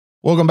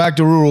Welcome back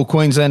to Rural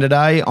Queensland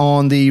today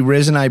on the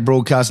Resonate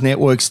Broadcast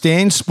Network.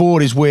 Stan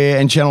Sport is where,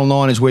 and Channel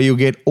 9 is where you'll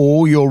get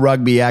all your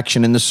rugby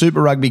action. And the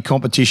Super Rugby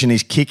competition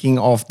is kicking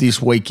off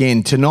this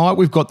weekend. Tonight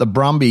we've got the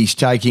Brumbies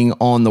taking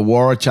on the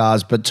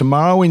Waratahs, but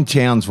tomorrow in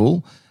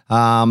Townsville,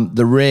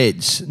 the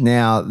Reds,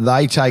 now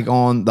they take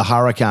on the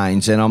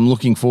Hurricanes, and I'm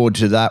looking forward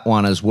to that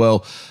one as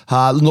well.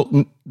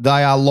 Look,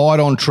 they are light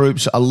on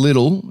troops a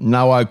little.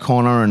 No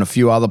O'Connor and a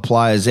few other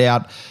players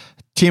out.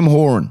 Tim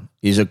Horan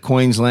is a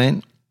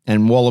Queensland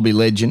and Wallaby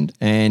legend,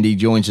 and he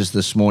joins us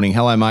this morning.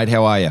 Hello, mate.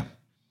 How are you?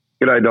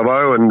 G'day,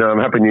 Dobbo,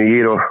 and Happy New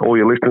Year to all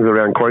your listeners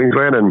around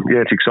Queensland. And yeah,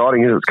 it's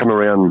exciting. It's come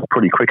around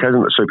pretty quick,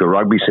 hasn't it, Super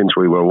Rugby, since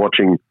we were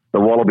watching the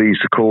Wallabies,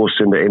 of course,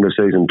 in the end of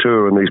season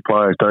tour, and these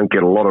players don't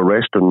get a lot of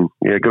rest. And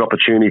yeah, good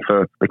opportunity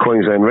for the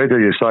Queensland Reds, as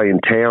you say, in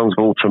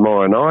Townsville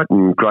tomorrow night,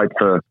 and great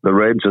for the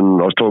Reds.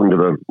 And I was talking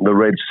to the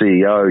Reds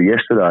CEO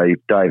yesterday,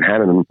 Dave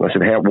Hannon, and I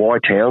said,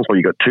 why Townsville?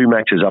 You got two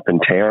matches up in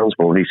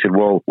Townsville. And he said,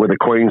 well, we're the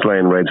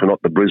Queensland Reds, we're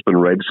not the Brisbane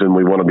Reds, and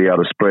we want to be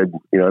able to spread,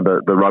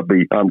 the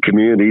rugby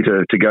community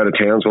to go to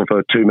Townsville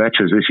for two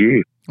matches this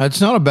year. It's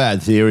not a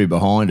bad theory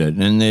behind it,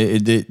 and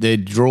they're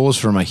draws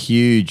from a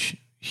huge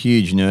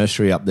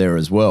nursery up there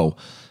as well.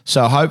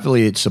 So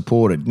hopefully it's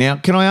supported. Now,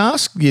 can I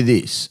ask you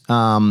this?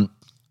 I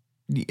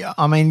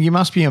mean, you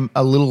must be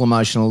a little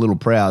emotional, a little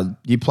proud.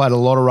 You played a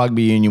lot of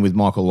rugby union with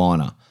Michael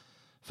Lynagh.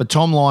 For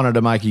Tom Lynagh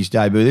to make his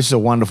debut, this is a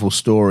wonderful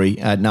story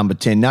at number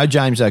 10. No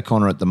James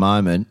O'Connor at the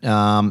moment.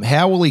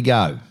 How will he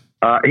go?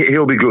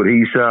 He'll be good.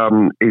 He's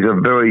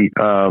a very,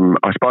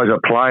 I suppose,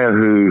 a player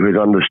who has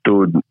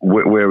understood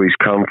where he's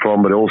come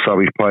from, but also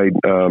he's played,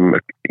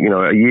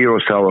 a year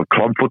or so of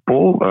club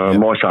football.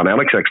 My son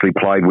Alex actually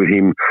played with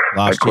him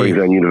at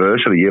Queensland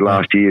University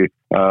last year.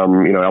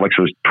 Alex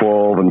was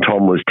 12 and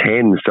Tom was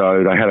 10,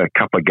 so they had a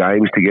couple of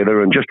games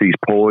together, and just his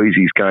poise,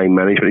 his game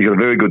management. He's got a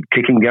very good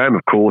kicking game.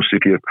 Of course,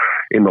 if you're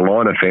in the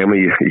Lynagh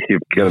family, you're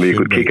going to be a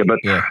good kicker,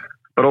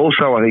 But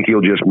also, I think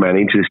he'll just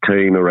manage his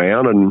team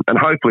around, and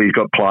hopefully he's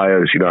got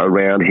players,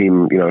 around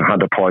him.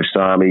 Hunter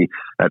Paisami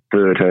at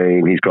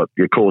 13. He's got,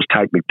 of course,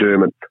 Tate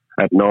McDermott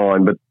at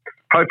 9. But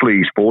hopefully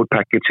his forward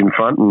pack gets in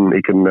front and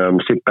he can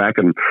sit back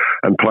and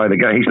play the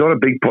game. He's not a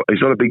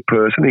big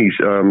person.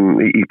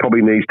 He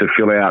probably needs to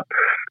fill out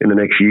in the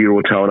next year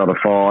or so another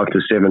 5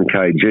 to 7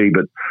 kg,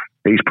 but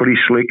he's pretty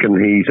slick and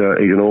he's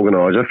an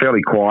organiser,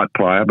 fairly quiet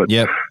player. But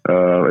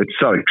it's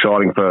so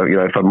exciting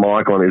for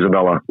Michael and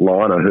Isabella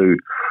Lynagh, who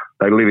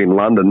they live in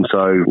London,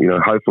 so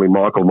hopefully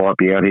Michael might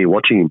be out here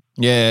watching him.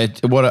 Yeah,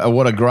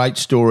 what a great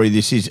story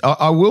this is.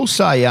 I will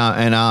say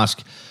and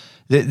ask,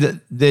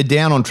 they're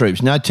down on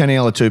troops. No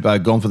Taniela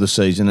Tupou gone for the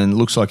season, and it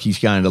looks like he's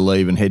going to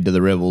leave and head to the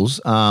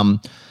Rebels.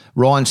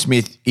 Ryan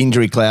Smith,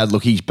 injury cloud.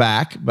 Look, he's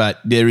back, but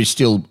there is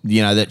still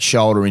that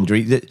shoulder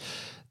injury.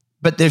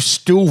 But they're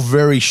still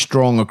very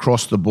strong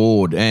across the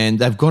board, and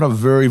they've got a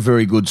very,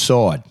 very good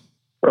side.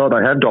 Oh,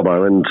 they have,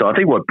 Dobbo. And so I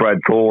think what Brad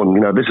Thorne,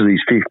 this is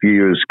his 5th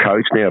year as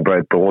coach now,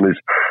 Brad Thorne, is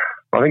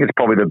I think it's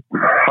probably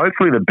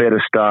hopefully the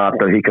better start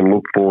that he can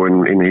look for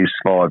in his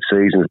 5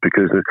 seasons,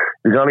 because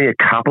there's only a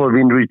couple of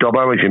injuries,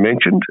 Dobbo, as you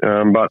mentioned,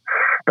 but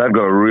they've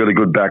got a really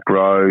good back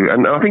row.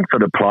 And I think for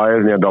the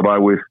players now,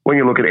 Dobbo, when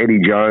you look at Eddie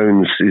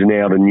Jones is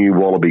now the new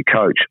Wallaby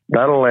coach,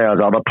 that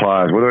allows other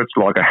players, whether it's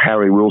like a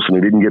Harry Wilson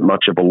who didn't get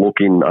much of a look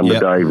in under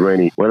Dave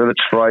Rennie, whether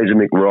it's Fraser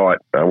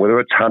McWright,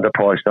 whether it's Hunter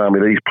Paisami,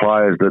 these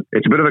players, that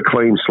it's a bit of a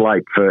clean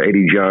slate for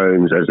Eddie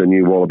Jones as the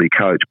new Wallaby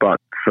coach, but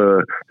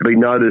to be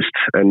noticed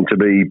and to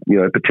be,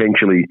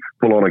 potentially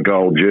pull on a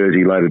gold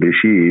jersey later this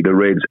year, the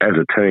Reds as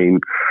a team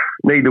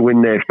need to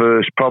win their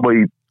first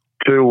probably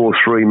 2 or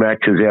 3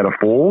 matches out of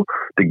 4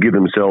 to give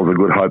themselves a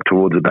good hope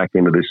towards the back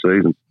end of this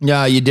season.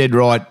 Yeah, you did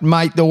right.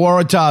 Mate, the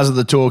Waratahs are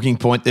the talking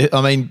point.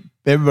 I mean,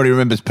 everybody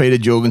remembers Peter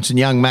Jorgensen,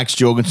 young Max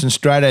Jorgensen,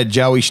 straight out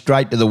Joey,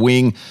 straight to the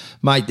wing.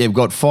 Mate, they've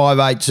got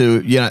 5'8",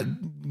 who,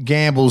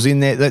 Gambles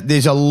in there.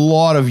 There's a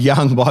lot of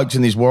young blokes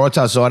in this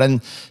Waratah side,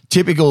 and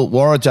typical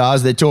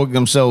Waratahs, they're talking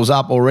themselves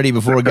up already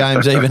before a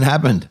game's even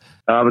happened.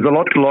 There's a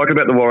lot to like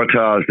about the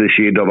Waratahs this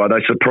year, Dobbo.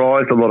 They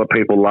surprised a lot of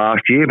people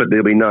last year, but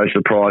there'll be no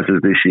surprises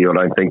this year.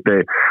 I don't think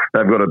they've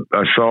got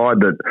a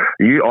side that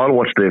I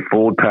watched their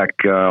forward pack.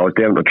 I was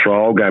down at the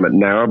trial game at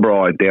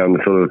Narrabri down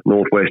sort of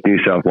northwest New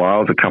South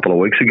Wales a couple of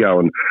weeks ago,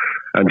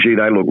 and gee,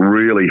 they look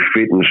really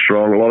fit and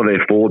strong. A lot of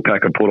their forward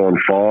pack are put on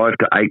 5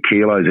 to 8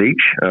 kilos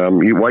each.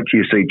 You wait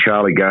till you see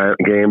Charlie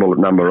Gamble at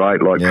number 8,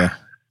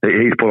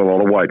 he's put a lot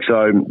of weight.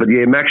 So, but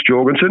yeah, Max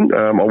Jorgensen,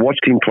 I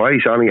watched him play.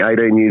 He's only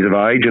 18 years of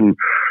age, and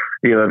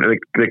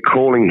they're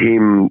calling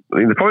him.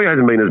 There probably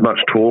hasn't been as much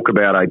talk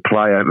about a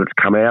player that's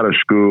come out of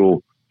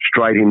school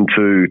straight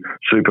into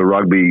Super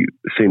Rugby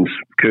since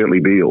Curtly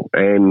Beale.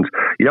 And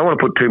you don't want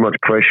to put too much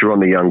pressure on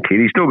the young kid.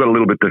 He's still got a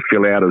little bit to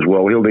fill out as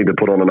well. He'll need to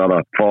put on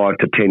another 5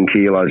 to 10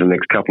 kilos in the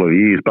next couple of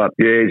years. But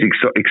yeah, it's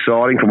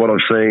exciting from what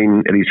I've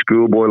seen at his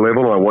schoolboy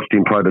level. I watched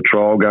him play the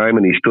trial game,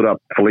 and he stood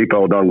up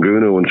Filippo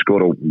Dungunu and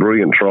scored a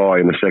brilliant try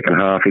in the second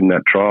half in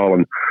that trial.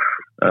 And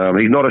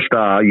he's not a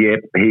star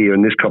yet here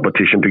in this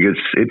competition, because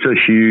it's a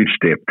huge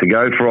step to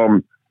go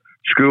from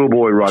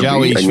schoolboy rugby.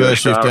 Joey's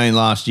first 15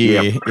 last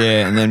year,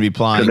 and then be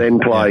playing. To then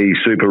play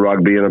Super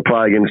Rugby and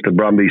play against the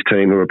Brumbies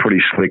team who are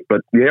pretty slick.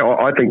 But,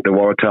 I think the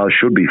Waratahs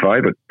should be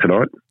favourite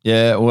tonight.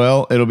 Yeah,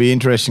 well, it'll be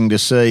interesting to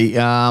see.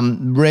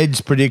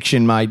 Reds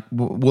prediction, mate,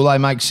 will they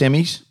make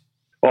semis?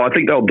 I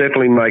think they'll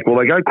definitely they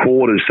go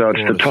quarters, so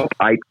it's the top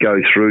 8 go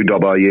through,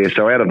 Dobbo,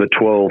 so out of the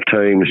 12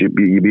 teams, you'd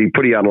be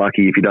pretty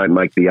unlucky if you don't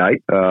make the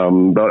 8.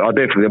 But I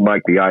definitely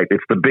make the 8.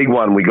 It's the big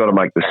one. We got to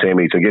make the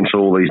semis against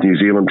all these New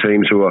Zealand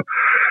teams who are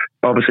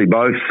obviously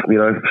both,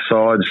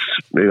 sides,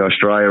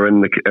 Australia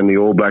and the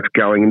All Blacks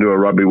going into a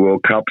Rugby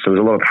World Cup, so there's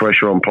a lot of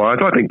pressure on players.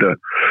 I think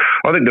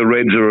the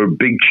Reds are a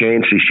big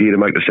chance this year to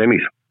make the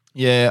semis.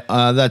 Yeah,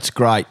 that's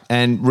great,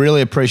 and really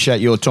appreciate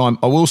your time.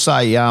 I will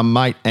say,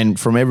 mate, and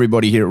from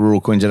everybody here at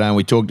Rural Queensland, and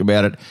we talked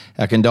about it,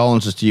 our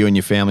condolences to you and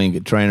your family and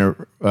Katrina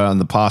on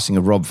the passing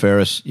of Rob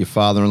Ferris, your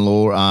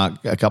father-in-law,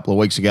 a couple of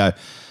weeks ago.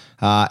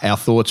 Our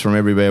thoughts from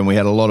everywhere, and we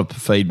had a lot of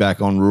feedback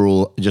on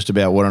Rural just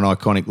about what an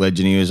iconic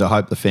legend he is. I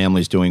hope the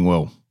family's doing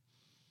well.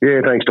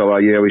 Yeah, thanks,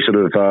 Dobbo. Yeah, we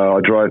sort of, I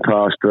drove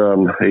past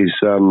his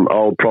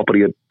old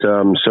property at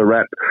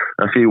Surat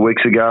a few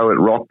weeks ago at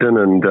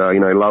Rockton and,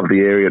 loved the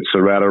area at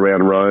Surat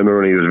around Roma,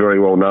 and he was very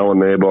well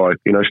known there by,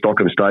 stock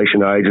and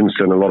station agents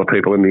and a lot of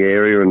people in the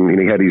area, and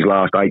he had his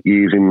last 8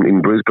 years in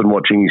Brisbane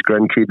watching his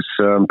grandkids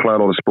play a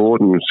lot of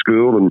sport and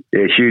school, and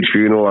huge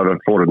funeral, over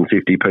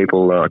 450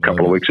 people a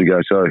couple of weeks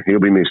ago, so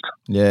he'll be missed.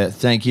 Yeah,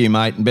 thank you,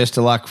 mate, and best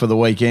of luck for the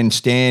weekend.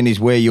 Stan is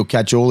where you'll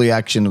catch all the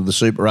action of the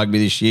Super Rugby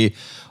this year,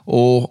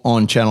 or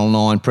on Channel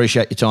 9.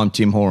 Appreciate your time,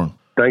 Tim Horan.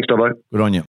 Thanks, Dobbo. Good on you.